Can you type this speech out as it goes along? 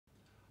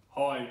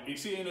Hi,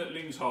 it's Ian at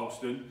Lings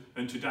Harleston,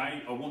 and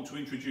today I want to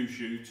introduce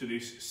you to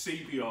this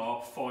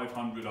CBR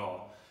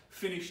 500R.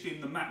 Finished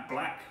in the matte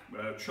black,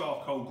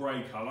 charcoal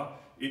grey colour,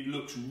 it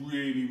looks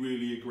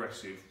really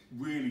aggressive,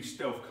 really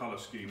stealth colour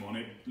scheme on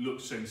it,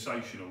 looks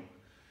sensational.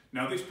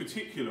 Now this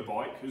particular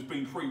bike has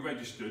been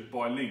pre-registered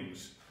by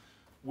Lings.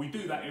 We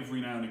do that every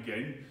now and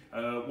again,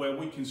 where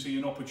we can see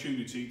an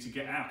opportunity to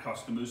get our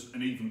customers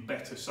an even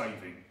better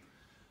saving.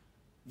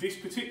 This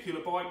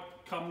particular bike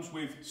comes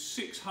with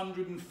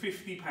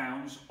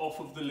 £650 off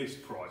of the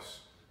list price.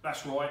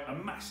 That's right, a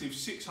massive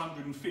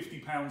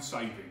 £650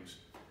 savings.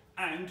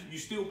 And you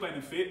still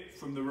benefit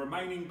from the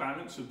remaining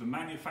balance of the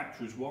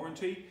manufacturer's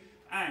warranty,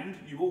 and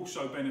you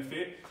also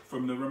benefit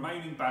from the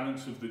remaining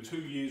balance of the 2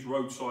 years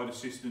roadside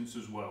assistance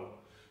as well.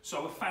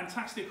 So a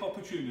fantastic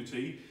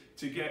opportunity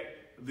to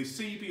get the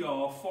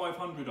CBR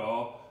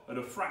 500R at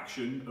a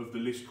fraction of the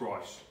list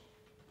price.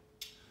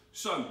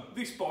 So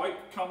this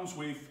bike comes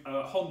with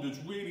Honda's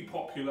really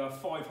popular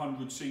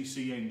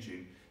 500cc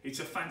engine. It's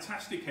a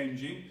fantastic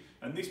engine,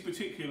 and this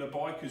particular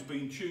bike has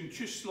been tuned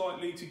just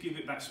slightly to give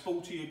it that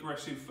sporty,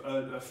 aggressive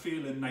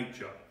feel and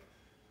nature.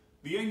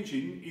 The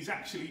engine is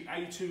actually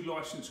A2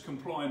 licence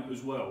compliant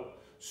as well.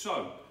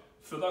 So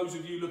for those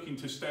of you looking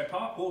to step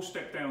up or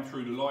step down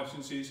through the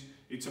licences,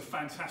 it's a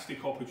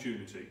fantastic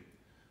opportunity.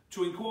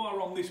 To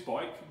inquire on this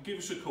bike, give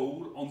us a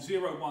call on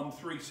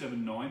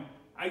 01379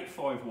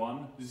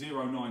 851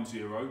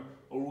 090, or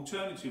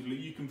alternatively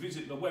you can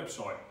visit the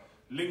website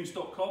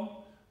lings.com,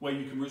 where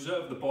you can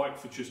reserve the bike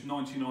for just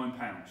 £99.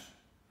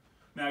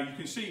 Now you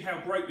can see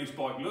how great this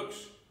bike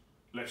looks.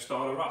 Let's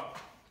start her up.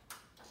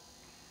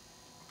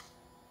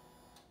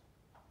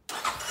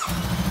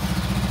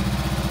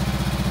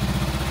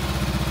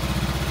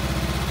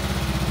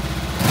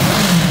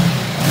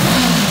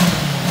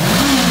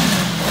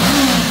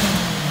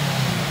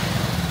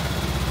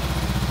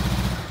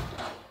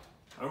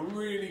 A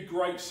really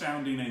great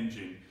sounding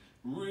engine,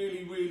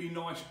 really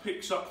nice,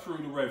 picks up through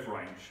the rev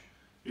range.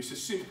 It's a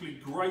simply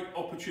great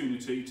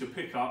opportunity to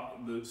pick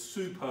up the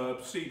superb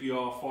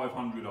CBR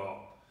 500R.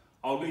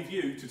 I'll leave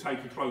you to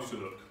take a closer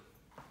look.